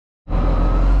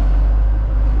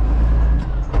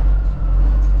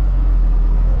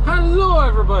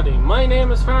everybody, my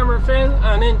name is Farmer Phil,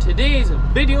 and in today's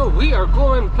video we are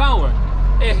going ploughing.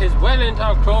 It is well into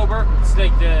October. It's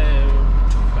like the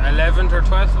 11th or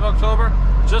 12th of October.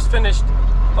 Just finished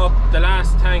up the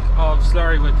last tank of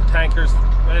slurry with the tankers.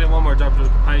 Well, one more job to do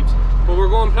with the pipes, but we're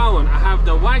going ploughing. I have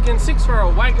the Wagon 6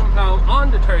 Furrow Wagon Plough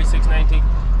on the 3690,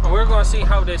 and we're going to see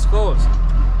how this goes.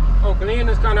 Uncle Ian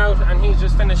has gone out and he's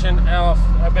just finishing off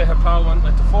a bit of ploughing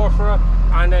with the 4 Furrow,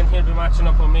 and then he'll be matching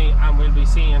up on me and we'll be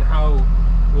seeing how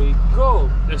we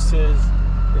go. This is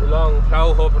a long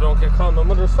plough. Hope I don't get caught on my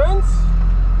mother's fence.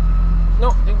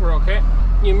 No, I think we're okay.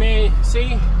 You may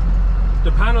see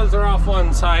the panels are off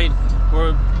one side.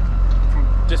 We're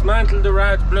dismantled the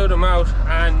rads, blew them out,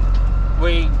 and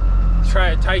we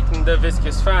tighten the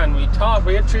viscous fan. We thought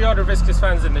we had 3 other viscous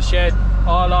fans in the shed,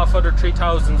 all off other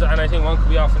 3000s, and I think one could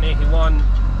be off an 81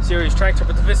 series tractor,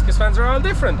 but the viscous fans are all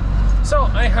different. So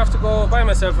I have to go buy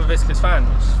myself a viscous fan,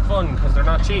 which is fun because they're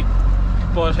not cheap.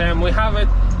 But we have it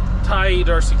tied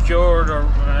or secured, or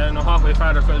I don't know what way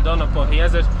Father Phil done it, but he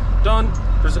has it done.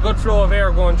 There's a good flow of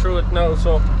air going through it now,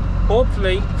 so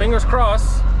hopefully, fingers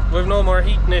crossed, we've no more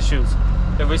heating issues.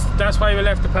 That's why we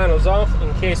left the panels off,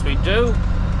 in case we do,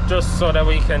 just so that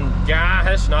we can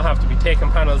gas, not have to be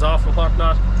taking panels off and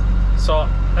whatnot. So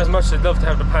as much as I'd love to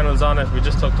have the panels on it, we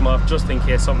just took them off just in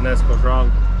case something else goes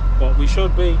wrong. But we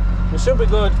should be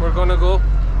good. We're gonna go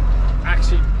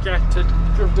actually get to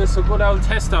give this a good old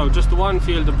test out. Just the one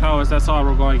field of ploughs, that's all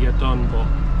we're going to get done. But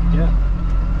yeah,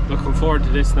 looking forward to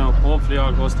this now. Hopefully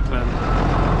all goes to plan.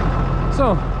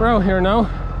 So we're out here now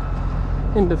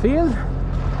in the field,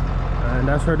 and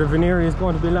that's where the veneer is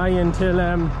going to be lying till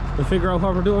we figure out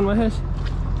what we're doing with it.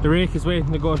 The rake is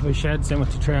waiting to go to a shed, same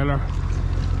with the trailer.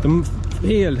 The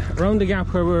field around the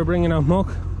gap where we were bringing out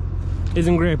muck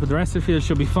isn't great, but the rest of the field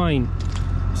should be fine.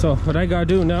 So what I gotta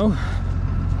do now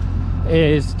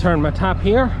is turn my tap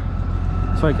here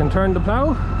so I can turn the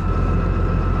plough.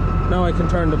 Now I can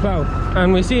turn the plough,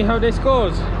 and we see how this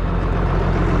goes.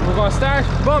 We're gonna start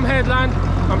bum headland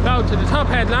and plough to the top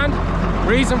headland.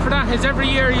 Reason for that is every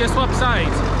year you swap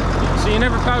sides, so you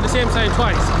never plough the same side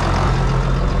twice.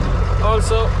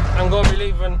 Also, I'm going to be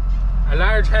leaving a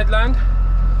large headland,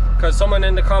 because someone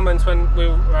in the comments when we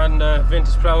were on the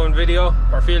vintage ploughing video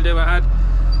or field day we had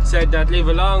said that leave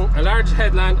a large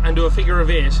headland and do a figure of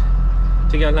 8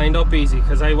 to get lined up easy,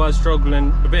 because I was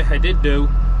struggling a bit. I did do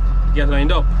to get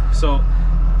lined up, so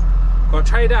go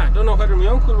try that. Don't know whether my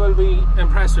uncle will be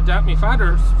impressed with that. My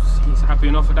father, he's happy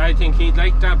enough with that. I think he'd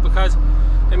like that because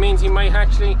it means he might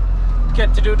actually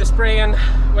get to do the spraying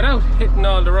without hitting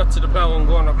all the ruts of the plough and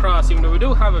going across, even though we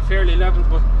do have it fairly level,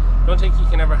 but I don't think he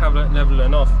can ever have it level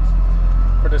enough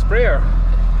for the sprayer.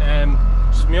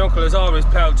 Just my uncle has always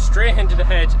ploughed straight into the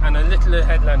hedge and a little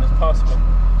headland as possible.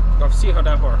 We'll have to see how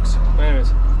that works.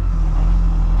 Anyways,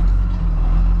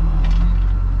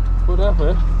 go that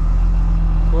way.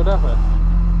 Go that way.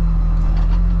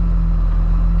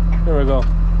 There we go.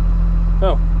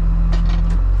 Now,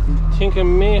 I think I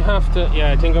may have to,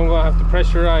 yeah, I think I'm going to have to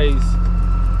pressurize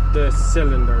the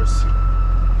cylinders.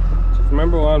 Just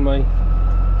remember what all my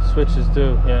switches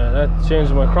do. Yeah, that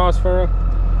changes my cross furrow.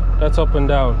 That's up and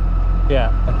down.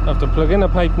 Yeah, I have to plug in a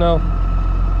pipe now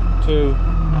to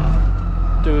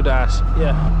do that.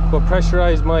 Yeah, go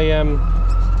pressurize my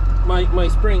my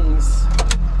springs.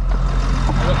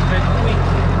 They look a bit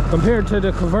weak compared to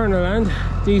the Cavernaland.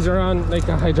 These are on like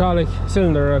a hydraulic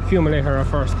cylinder accumulator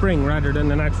for a spring rather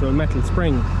than an actual metal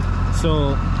spring.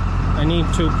 So I need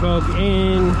to plug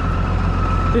in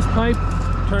this pipe,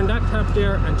 turn that tap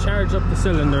there, and charge up the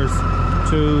cylinders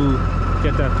to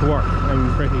get that to work,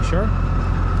 I'm pretty sure.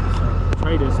 So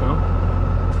try this now.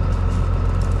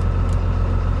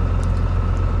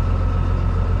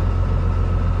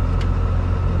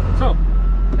 So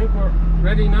I think we're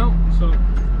ready now, so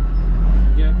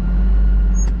get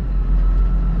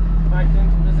back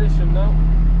into position now.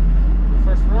 The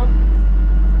first run.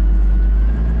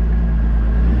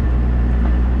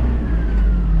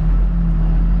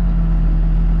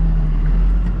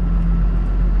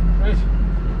 Right,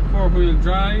 4-wheel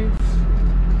drive.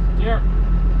 Here.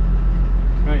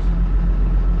 Right.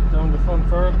 Down the front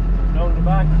furrow, down the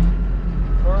back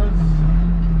furrows.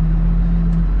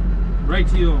 Right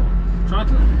to you.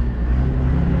 Throttle.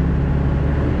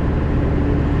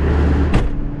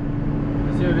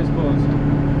 Let's see how this goes.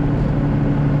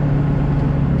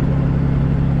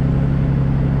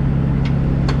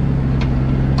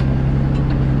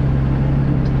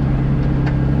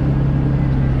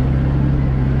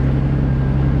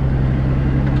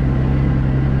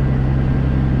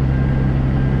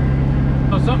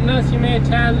 Something else you may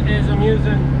tell is I'm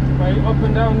using my up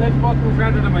and down lift buttons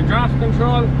rather than my draft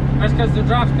control. That's because the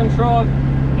draft control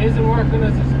isn't working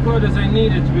as good as I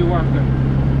need it to be working.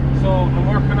 So I'm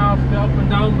working off the up and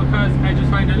down because I just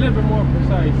find it a little bit more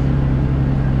precise.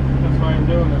 That's why I'm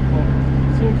doing it. But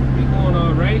it seems to be going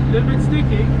alright. A little bit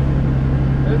sticky. A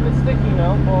little bit sticky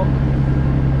now, but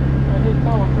I think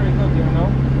plowing pretty good here now.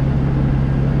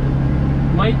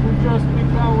 Mightn't just be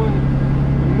plowing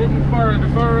the middle furrow, the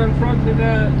furrow in front of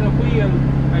the wheel.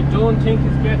 I don't think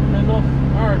it's getting enough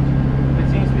earth. It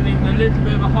seems to be leaving a little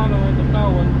bit of a hollow in the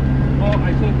plowing. But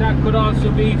I think that could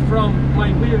also be from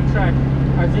my wheel track,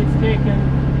 as it's taken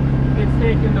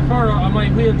the furrow on my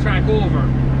wheel track over.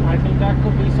 I think that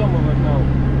could be some of it now.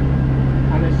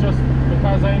 And it's just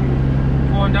because I'm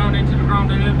going down into the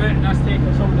ground a little bit, that's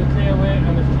taking some of the clay away,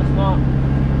 and it's just not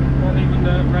even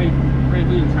the right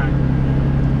wheel track.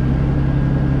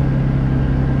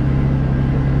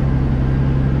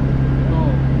 So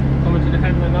coming to the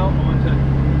headland now, I want to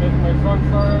lift my front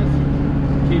furrows,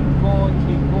 keep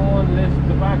going, lift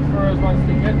the back furrows once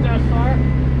they get that far.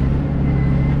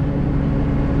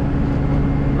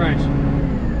 Right.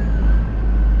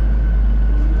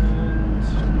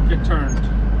 And get turned.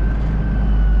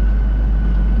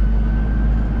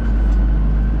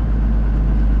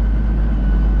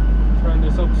 Turn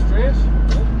this up straight.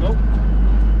 Nope.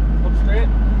 Up straight.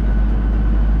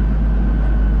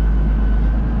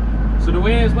 So the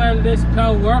way as well this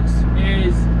plough works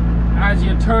is as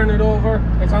you turn it over,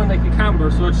 it's on like a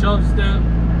camber, so it shoves the,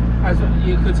 as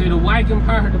you could say, the wagon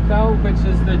part of the plough, which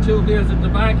is the two wheels at the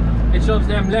back. It shoves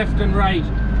them left and right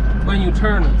when you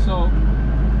turn it, so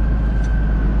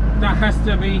that has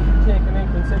to be taken in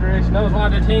consideration. That was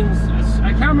one of the things,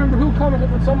 I can't remember who commented,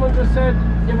 but someone just said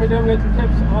give me them little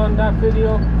tips on that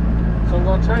video, so I'm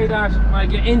going to try that when I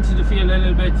get into the field a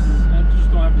little bit. I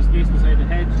just don't have the space beside the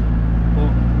hedge,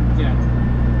 but yeah.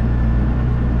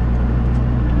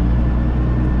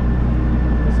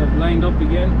 I've lined up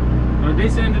again. Now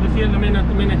this end of the field I'm in at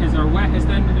the minute is our wettest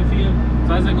end of the field,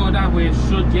 so as I go that way it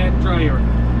should get drier,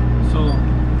 so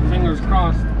fingers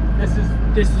crossed. This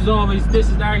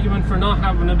is the argument for not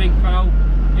having a big plough,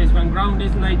 is when ground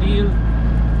isn't ideal,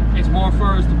 it's more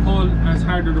furrows to pull and it's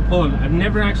harder to pull. I've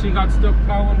never actually got stuck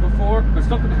ploughing before. I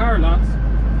stuck with the car lots,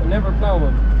 but never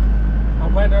ploughing.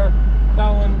 And whether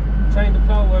trying to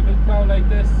plough a big plough like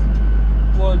this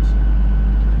would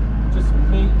just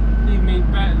leave me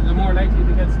the more likely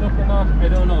to get stuck or not, I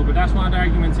don't know. But that's one of the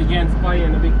arguments against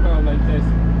buying a big plough like this,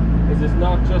 is it's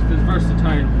not just as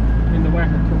versatile in the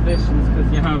wetter conditions,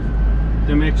 because you have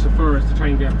them extra furrows to try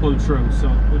and get pulled through. So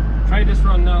we'll try this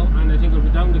run now, and I think I'll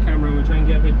put down the camera and we'll try and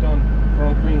get a bit done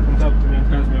before Green comes up to me and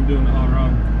tells me I'm doing it all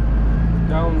wrong.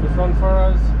 Down the front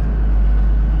furrows,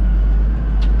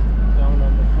 down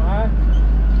on the back,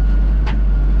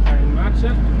 try and match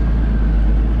it.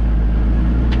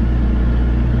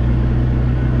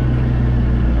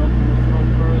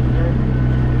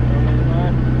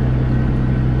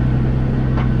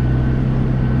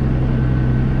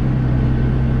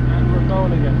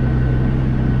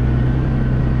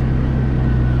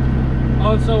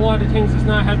 Also, one of the things that's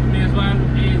not helping me as well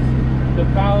is the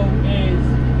plough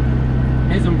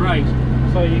isn't bright,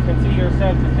 so you can see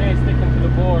yourself the clay sticking to the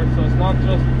board, so it's not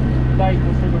just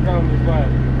lighting through the ground as well.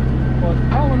 But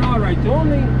plowing alright. The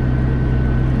only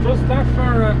just that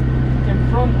furrow in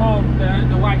front of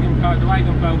the wagon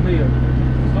plough wheel,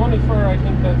 it's the only furrow I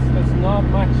think that's not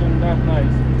matching that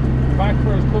nice. The back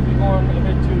furrows could be going a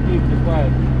bit too deep as well,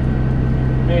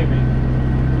 maybe.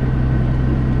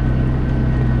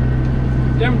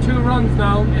 Them 2 runs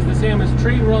now is the same as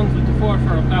 3 runs with the 4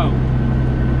 furrow plough.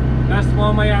 That's one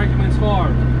of my arguments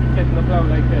for getting the plough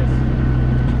like this.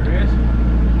 Great.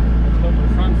 Lift up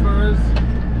the front furrows.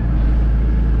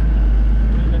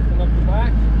 Lifting up the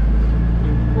back.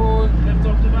 Keep going. Lift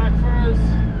up the back furrows.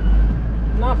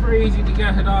 Not very easy to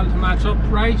get it all to match up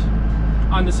right.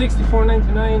 On the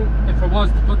 6499, if I was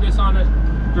to put this on it,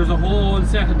 there's a whole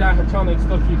set of Datatronic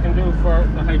stuff you can do for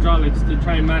the hydraulics to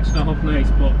try and match that up nice,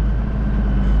 but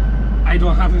I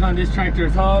don't have it on this tractor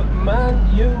at all.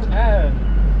 Manual.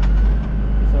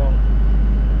 So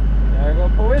there I go.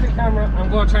 Put away the camera. I'm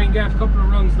going to try and get a couple of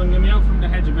runs done, get me out from the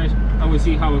hedge a bit, and we'll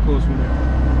see how it goes from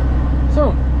there.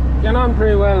 So getting on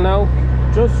pretty well now.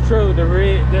 Just through the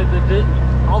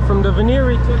all from the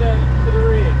veneery to the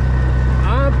rig.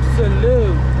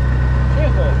 Absolute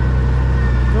shithole.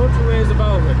 No two ways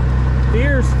about it.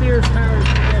 Fierce hard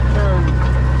to get turned,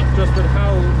 just with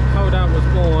how that was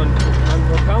going, and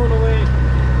we're plowing away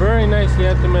very nicely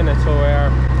at the minute. So we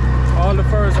are. All the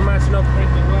furrows are matching up pretty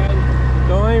well.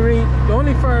 The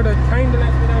only furrow that kind of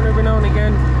lets me down every now and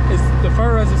again is the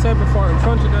furrow, as I said before, in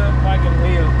front of the wagon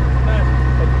wheel.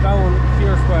 It's plowing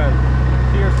fierce well.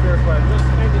 Just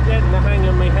kind of getting the hang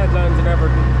of my headlands and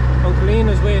everything. Uncle Ian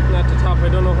is waiting at the top. I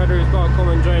don't know whether he's going to come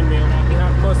and join me or not. He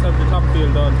must have the top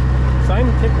field done. So I'm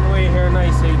tipping away here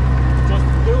nicely. Just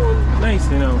doing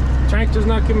nicely now. Tractor's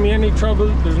not giving me any trouble.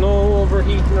 There's no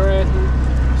overheating or anything.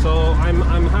 So I'm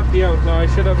happy out now. I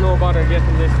should have no bother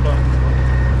getting this done.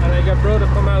 And I get Bro to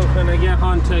come out when I get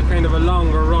on to kind of a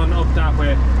longer run up that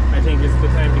way. I think it's the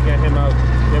time to get him out.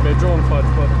 Maybe a drone foot,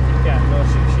 but yeah, no,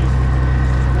 she's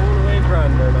going away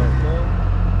grand there now.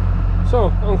 No. So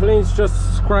Uncle Ian's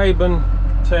just scribing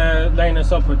to line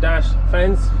us up with that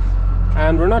fence,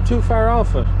 and we're not too far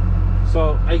off it.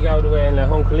 So I go out of the way and let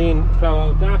Uncle Ian plough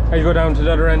out that. I go down to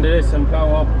the other end of this and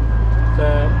plough up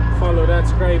to follow that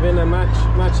scribe in and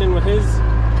match in with his.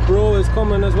 Bro is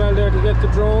coming as well there to get the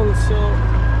drones, so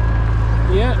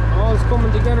yeah, all's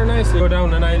coming together nicely. Go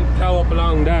down and I'll plough up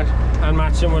along that and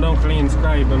match in with Uncle Ian's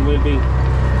scribe, and we'll be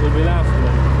laughing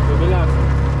then. We'll be laughing.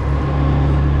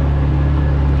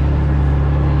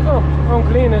 So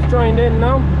Uncle Ian has joined in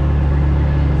now.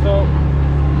 So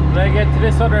when I get to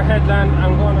this other headland,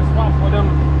 I'm going to swap with him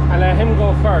and let him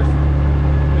go first,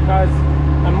 because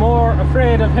I'm more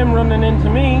afraid of him running into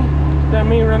me than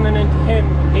me running into him.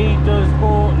 He does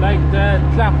go like the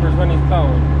clappers when he's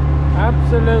ploughing.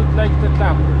 Absolute like the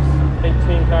clappers. I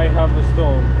think I have a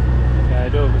stone. Yeah, I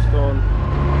do have a stone.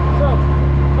 So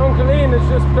Uncle Ian is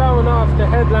just ploughing off the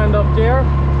headland up there,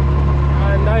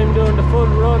 and I'm doing the full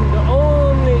run. The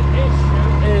only issue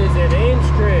is it ain't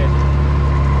straight.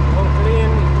 Uncle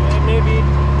Ian, maybe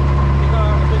he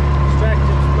got a bit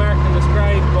distracted marking the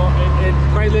scribe, but it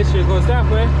quite literally goes that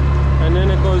way and then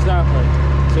it goes that way.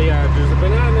 So yeah, there's a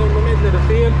banana in the middle of the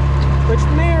field, which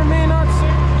may or may not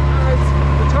suit, as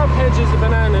the top hedge is a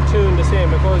banana too in the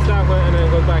same. It goes that way and then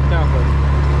it goes back that way.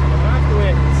 I'll have to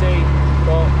wait and see,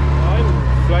 but I'm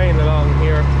flying along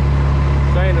here.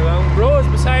 Flying along. Bro is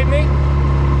beside me.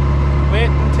 Wait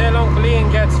until Uncle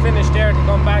Ian gets finished there to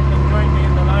come back and join me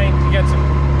in the line to get some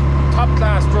top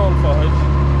class drone footage.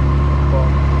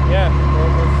 But yeah,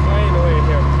 we're flying away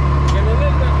here. Getting a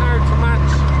little bit hard to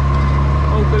match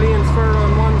Uncle Ian's furrow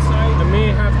on one side. I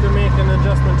may have to make an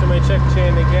adjustment to my check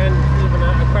chain again, even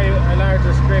quite a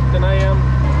larger scrape than I am.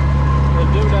 I'll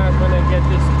do that when I get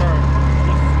this turned.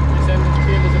 This end of the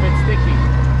field is a bit sticky,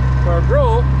 where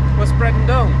Bro was spreading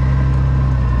down.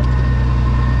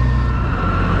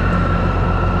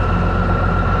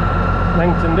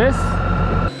 Lengthen this.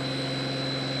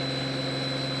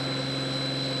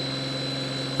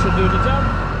 Should do the job.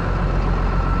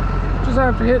 Just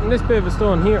after hitting this bit of a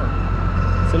stone here.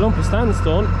 It's a lump of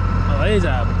sandstone. Oh, it is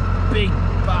a big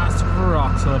bastard of a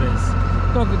rock, so it is.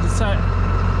 Look at the side.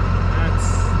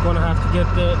 That's gonna have to get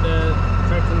the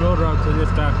tractor and loader out to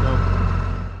lift that now.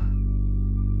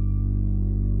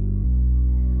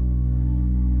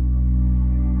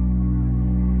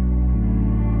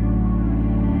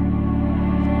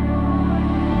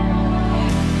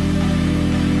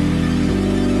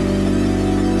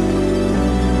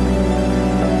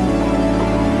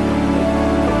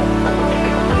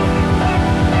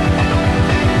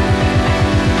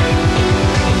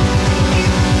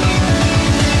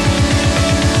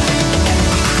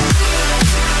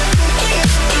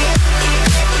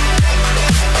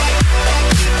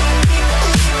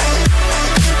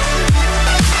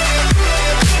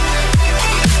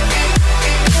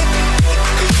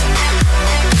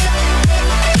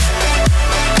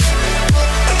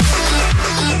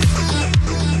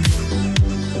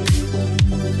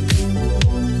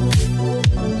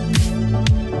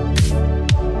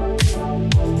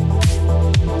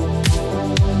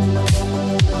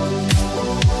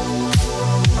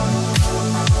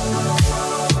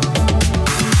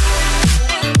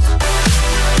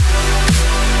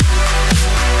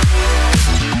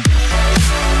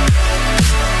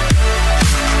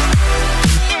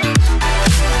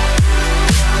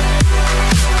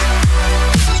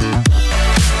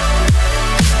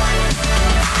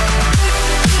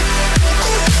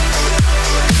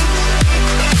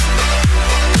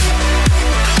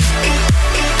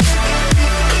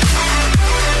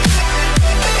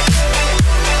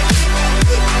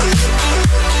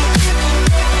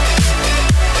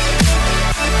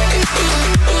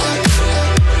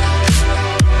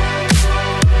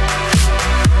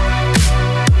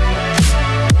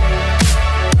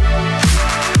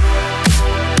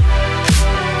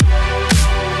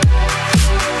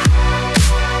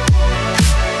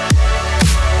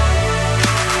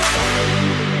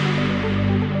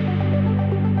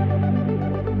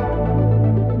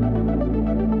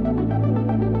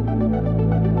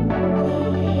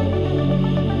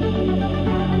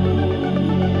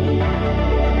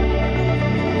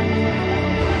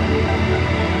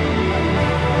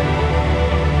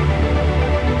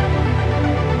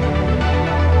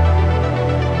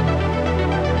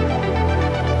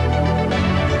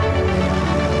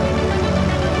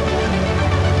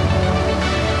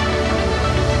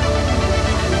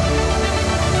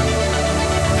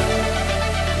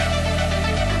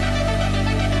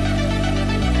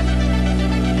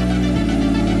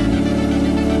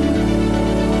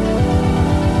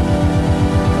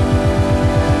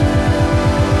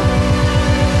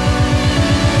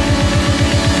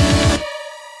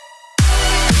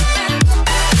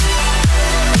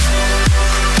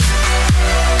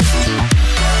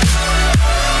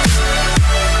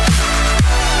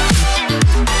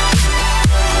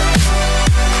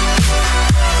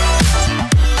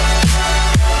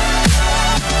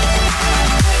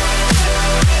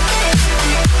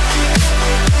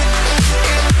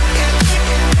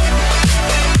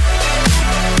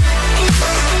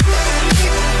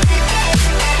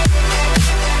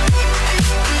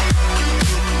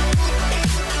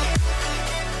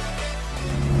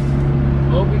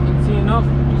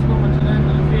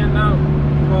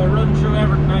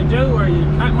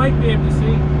 be able to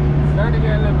see. It's starting to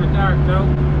get a little bit dark now.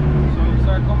 So we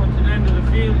start coming to the end of the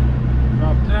field,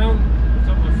 drop down, it's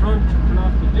up the front, turn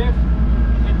off the diff,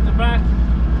 hit the back,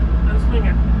 and swing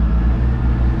it.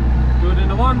 Do it in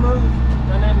the one move,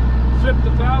 and then flip the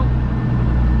plough,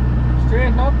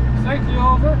 straight up, slightly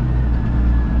over,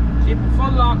 keep a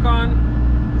full lock on,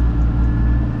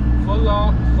 full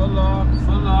lock, full lock,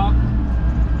 full lock.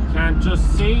 Can't just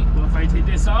see, but if I take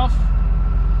this off,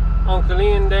 Uncle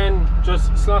Ian then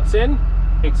just slots in,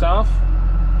 takes off.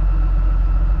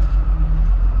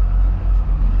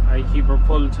 I keep her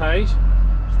pulled tight.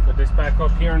 Just put this back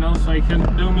up here now so I can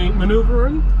do my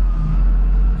manoeuvring.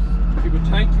 Keep it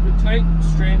tight,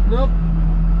 straighten up.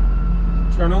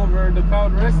 Turn over the plough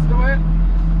the rest of the way.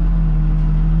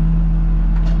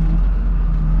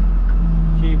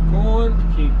 Keep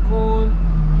going,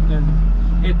 then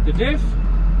hit the diff.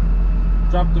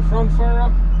 Drop the front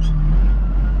furrow.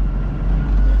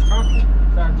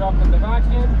 Start dropping the back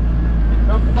in.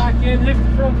 Drop the back in, lift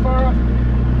the front furrow.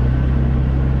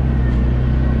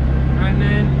 And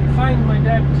then find my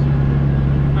depth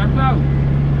and plough.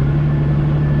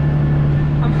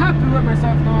 I'm happy with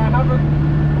myself now. I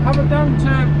have it down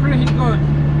to pretty good.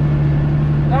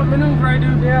 That manoeuvre I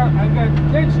do there, I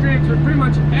get dead straight to pretty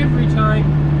much every time.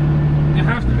 You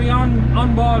have to be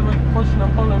on ball with pushing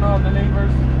and pulling all the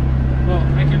levers. But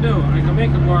I can do it, I can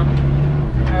make it work.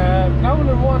 Ploughing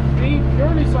in one speed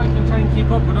purely so I can try and keep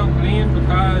up with Uncle Ian,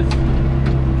 because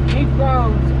he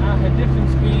ploughs at a different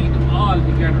speed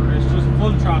altogether. It's just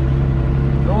full throttle.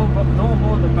 No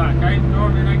holding back. I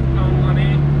normally like to plough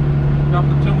 1/8, not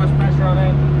put too much pressure on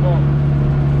it, but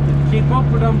to keep up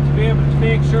with him, to be able to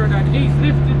make sure that he's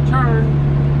lifted turn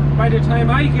by the time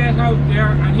I get out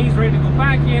there and he's ready to go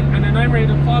back in, and then I'm ready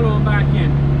to follow him back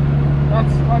in.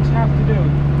 That's what you have to do.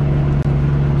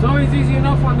 It's always easy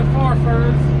enough on the 4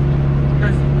 furrows,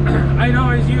 because I'd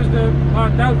always use the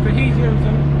outfit he's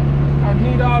using, and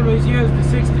he'd always use the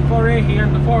 6480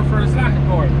 and the 4 furrow slatted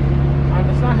board. And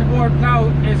the slatted board plough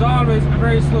is always a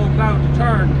very slow plough to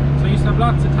turn, so you used to have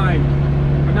lots of time.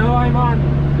 But now I'm on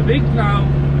the big plough,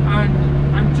 and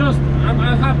I'm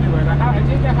happy with it. I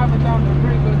think I have it down to a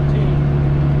pretty good team.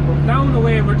 We're ploughing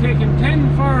away, we're taking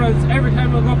 10 furrows every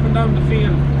time we go up and down the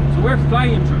field, so we're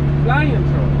flying through.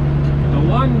 The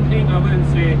one thing I will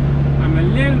say, I'm a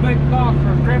little bit off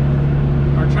for grip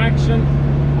or traction.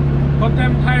 Put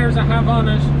them tyres I have on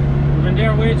it, we've been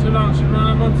there way too long, should have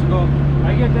run months ago.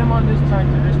 I get them on this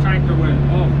tractor will,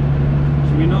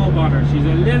 should be no bother. She's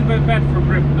a little bit better for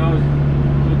grip now,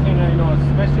 the thing I know,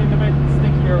 especially in the bit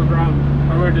stickier ground,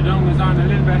 or where the dung is on a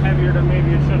little bit heavier than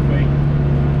maybe it should be.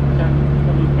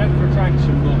 It'll be better for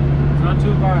traction, but it's not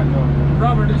too bad though.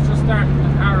 Robert is just starting to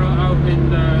harrow out in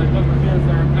the double fields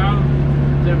there now.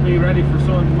 They'll be ready for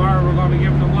sowing tomorrow. We're going to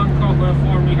give them 1 coat with a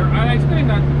 4 metre. I'll explain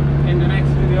that in the next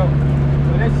video.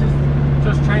 But this is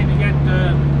just trying to get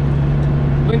the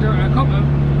winter,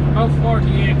 about 40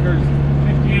 acres,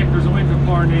 50 acres of winter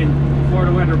corn in before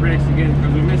the weather breaks again, because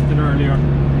we missed it earlier.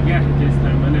 We get it this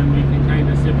time, and then we can kind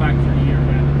of sit back for the year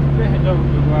then. They hit out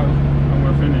as well, and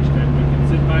we're finished then. We can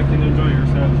sit back and enjoy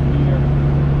ourselves for the year,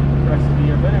 the rest of the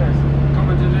year. But anyways,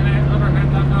 coming to the other hand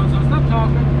now, so stop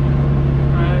talking.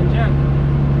 And yeah,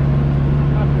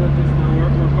 happy with this now.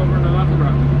 We're covering a lot of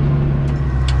ground.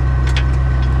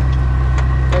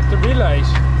 Let there be light,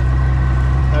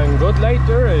 and good light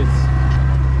there is.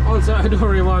 Also, I don't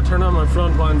really want to turn on my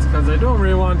front ones, because I don't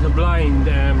really want to blind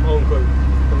Uncle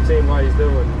from seeing what he's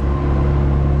doing.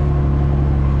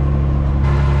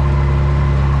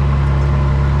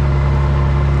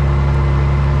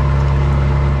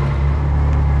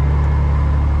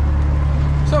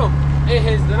 So, it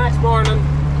is the next morning.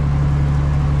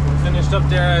 We finished up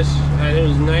there at it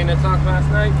was 9 o'clock last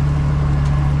night,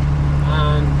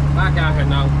 and back at it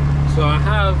now. So I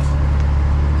have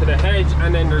to the hedge,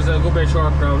 and then there's a good bit of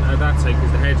short ground at that side,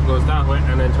 because the hedge goes that way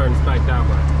and then turns back that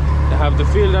way. They have the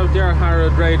field out there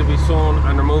harrowed, ready to be sown,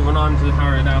 and they're moving on to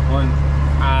harrow that one.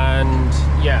 And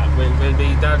yeah,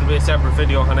 that'll be a separate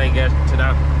video when I get to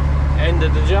that end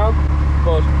of the job.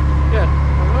 But yeah,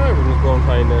 everything's going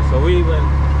fine there, so we will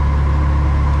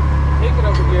take it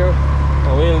over here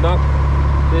and we'll knock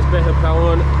this bit of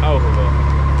ploughing out of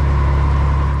it.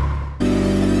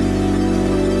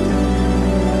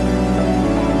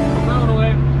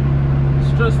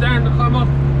 Just starting to come up.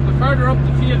 The further up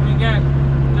the field we get,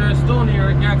 the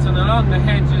stonier it gets, and along the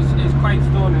hedge is quite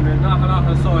stony. There's not a lot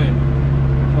of soil,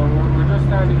 so we're just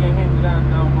starting to get into that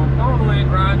now. But down the way,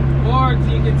 grand boards,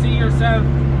 you can see yourself.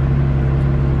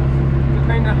 They're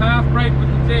kind of half bright, but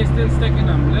the clay's still sticking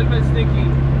them. A little bit sticky,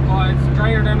 but it's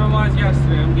drier than it was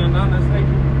yesterday. I'm getting honest, like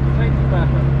plenty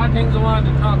better. One things I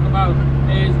wanted to talk about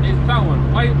is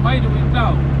ploughing. Why do we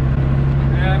plough?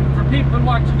 For people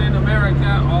watching in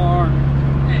America or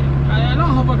a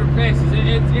lot of other places,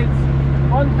 it's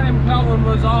one time ploughing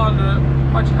was all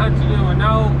what you had to do, and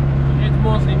now it's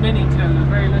mostly mini till. There's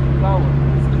very little ploughing.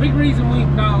 The big reason we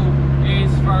plough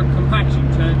is for compaction,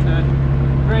 to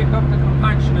break up the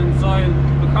compaction in soil,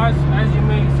 because as you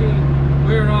may see,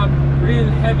 we're on real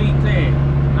heavy clay,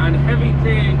 and heavy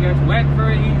clay gets wet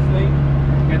very easily,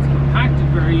 gets compacted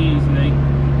very easily.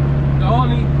 The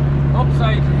only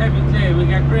upside to heavy clay, we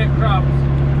get great crops,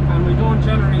 and we don't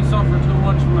generally suffer too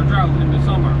much from a drought in the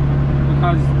summer,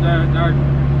 because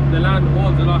the land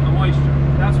holds a lot of moisture.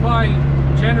 That's why,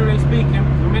 generally speaking,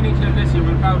 the mini till this year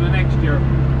will plough the next year,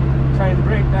 trying to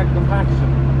break that compaction.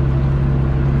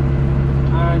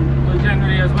 And we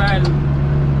generally as well,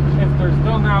 if there's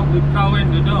dung out, we plough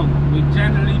in the dung. We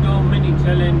generally don't mini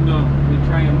till in dung, we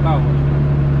try and plough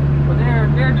it. But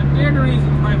they're the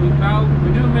reasons why we plough.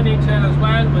 We do mini till as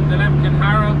well with the Lemkin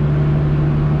harrow.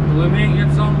 We may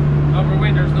get some over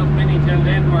winter stuff mini tilled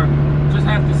in. We just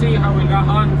have to see how we got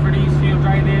on for these few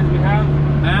dry days we have.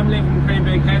 I am leaving a pretty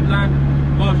big headland,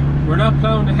 but we're not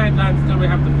ploughing the headlands till we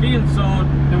have the field sowed.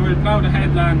 Then we'll plough the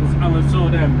headlands and we'll sow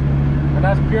them. And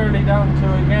that's purely down to,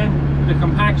 again, the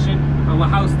compaction and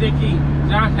how sticky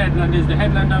that headland is. The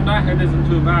headland down that head isn't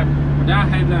too bad, but that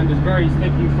headland is very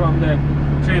sticky from the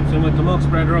trips and with the muck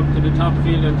spreader up to the top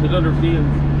field and to the other fields.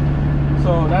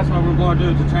 So that's what we're going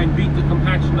to do, to try and beat the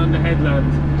compaction on the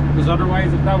headlands, because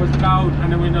otherwise if that was ploughed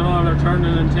and then we done all our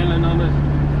turning and tilling on it,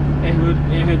 it would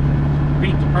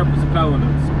beat the purpose of ploughing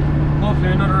it. So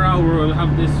hopefully another hour we'll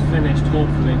have this finished,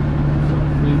 hopefully. So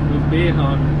we've bait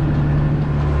on.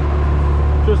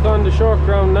 Just on the short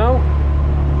ground now,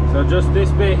 so just this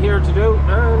bit here to do,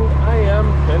 and I am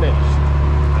finished.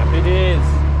 Happy days,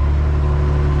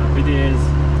 happy days.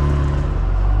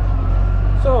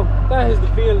 So that is the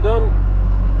field done,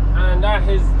 and that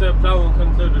is the ploughing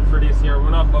concluded for this year.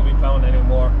 We're not going to be ploughing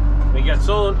anymore. We get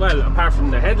sown, well, apart from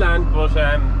the headland, but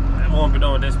it won't be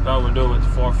done with this plough. We'll do it with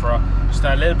the Furrow, just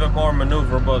a little bit more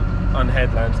manoeuvrable on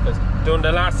headlands, because doing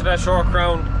the last of that short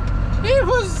ground, it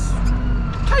was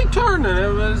tight turning.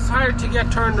 It was hard to get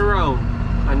turned around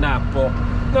and that, but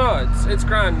no, it's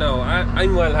grand now.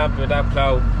 I'm well happy with that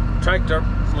plough. Tractor,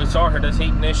 we sorted this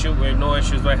heating issue. We have no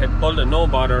issues with it, pulled it, no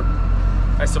bother.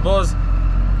 I suppose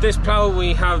this plough,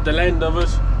 we have the length of it.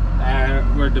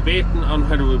 We're debating on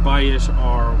whether we buy it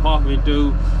or what we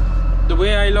do. The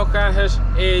way I look at it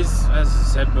is, as I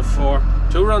said before,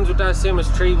 2 runs with that, same as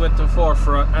 3 with the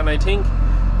Furrow, and I think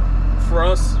for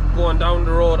us going down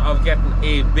the road of getting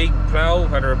a big plough,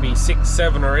 whether it be 6,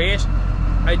 7 or 8,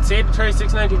 I'd say the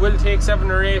 3690 will take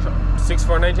 7 or 8,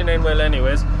 6499 will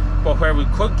anyways, but where we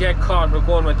could get caught with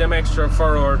going with them extra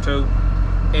Furrow or 2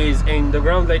 is in the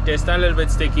ground like this, that little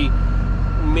bit sticky,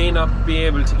 may not be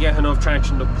able to get enough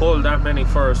traction to pull that many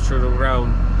furrows through the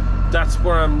ground. That's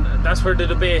where the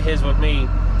debate is with me.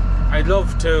 I'd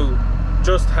love to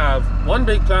just have one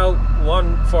big plough,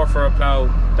 one Furrow plough.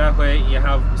 That way you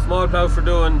have a small plough for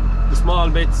doing the small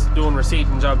bits, doing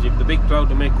receiving jobs. You have the big plough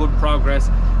to make good progress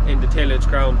in the tillage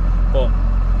ground. But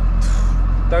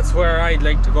that's where I'd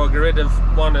like to go, get rid of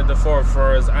one of the 4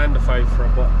 furrows and the 5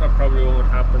 furrow, but that probably won't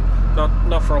happen.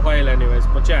 Not for a while anyways.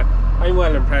 But yeah, I'm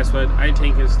well impressed with it. I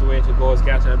think it's the way to go, is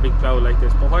get a big plough like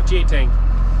this. But what do you think?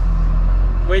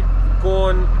 With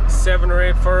going 7 or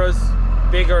 8 furrows,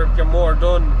 bigger, get more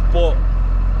done, but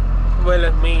will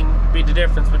it be the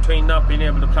difference between not being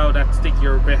able to plough that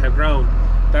stickier bit of ground?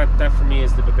 That for me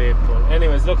is the debate. But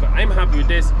anyways, look, I'm happy with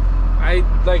this. I'd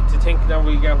like to think that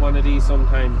we get one of these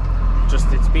sometime.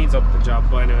 Just it speeds up the job.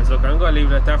 But anyways, look, I'm going to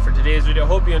leave it at that for today's video.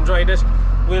 Hope you enjoyed it.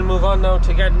 We'll move on now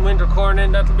to getting winter corn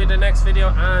in. That'll be the next video,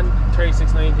 and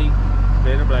 3690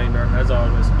 bit of blinder as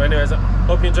always. But anyways,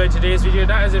 hope you enjoyed today's video.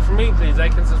 That is it for me. Please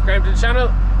like and subscribe to the channel.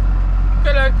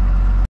 Good luck.